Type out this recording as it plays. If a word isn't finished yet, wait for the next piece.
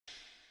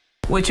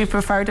Would you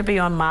prefer to be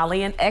on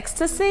Molly and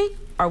ecstasy,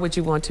 or would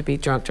you want to be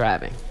drunk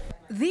driving?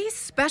 These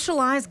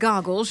specialized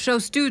goggles show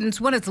students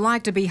what it's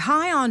like to be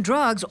high on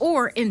drugs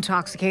or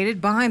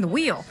intoxicated behind the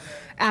wheel.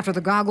 After the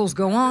goggles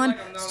go on,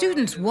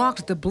 students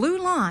walked the blue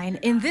line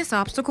in this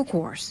obstacle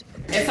course.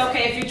 It's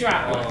okay if you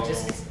drop one.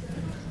 Just...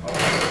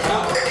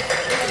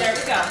 there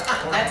we go.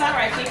 That's all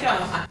right. Keep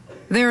going.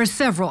 There are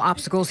several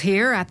obstacles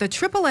here at the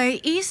AAA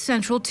East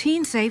Central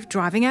Teen Safe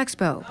Driving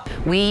Expo.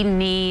 We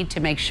need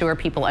to make sure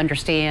people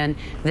understand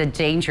the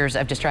dangers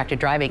of distracted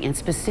driving, and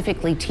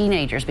specifically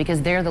teenagers,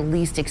 because they're the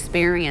least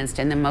experienced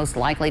and the most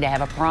likely to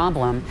have a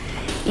problem,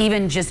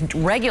 even just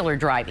regular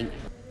driving.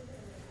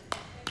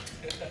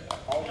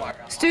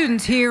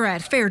 Students here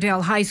at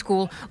Fairdale High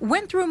School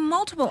went through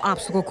multiple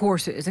obstacle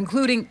courses,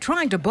 including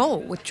trying to bowl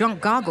with junk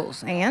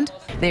goggles, and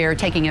they're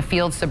taking a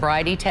field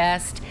sobriety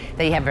test.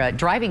 They have a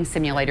driving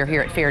simulator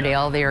here at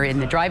Fairdale. They're in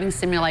the driving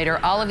simulator.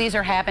 All of these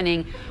are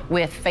happening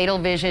with fatal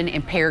vision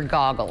impaired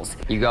goggles.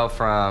 You go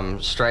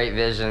from straight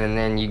vision, and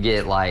then you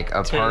get like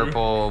a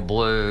purple,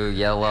 blue,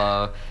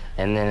 yellow,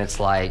 and then it's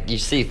like you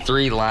see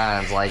 3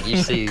 lines, like you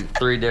see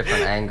 3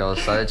 different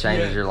angles, so it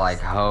changes your like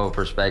whole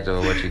perspective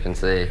of what you can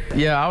see.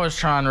 Yeah, I was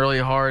trying really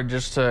hard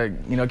just to,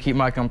 keep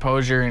my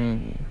composure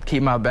and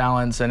keep my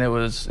balance, and it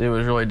was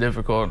really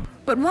difficult.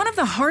 But one of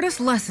the hardest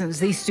lessons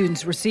these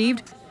students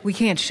received, we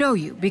can't show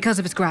you because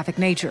of its graphic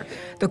nature.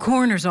 The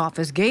coroner's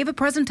office gave a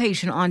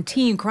presentation on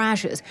teen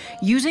crashes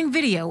using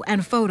video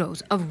and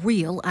photos of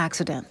real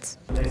accidents.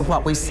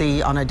 What we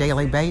see on a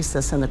daily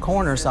basis in the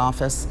coroner's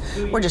office,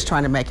 we're just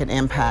trying to make an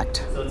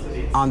impact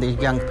on the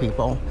young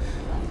people,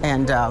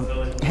 and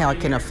how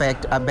it can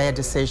affect, a bad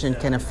decision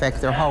can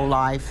affect their whole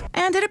life.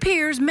 And it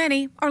appears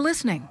many are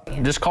listening.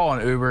 Just call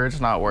an Uber,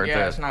 it's not worth it.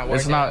 It's not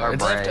worth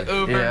it. It's to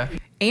Uber.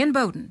 Ann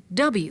Bowden,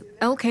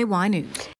 WLKY News.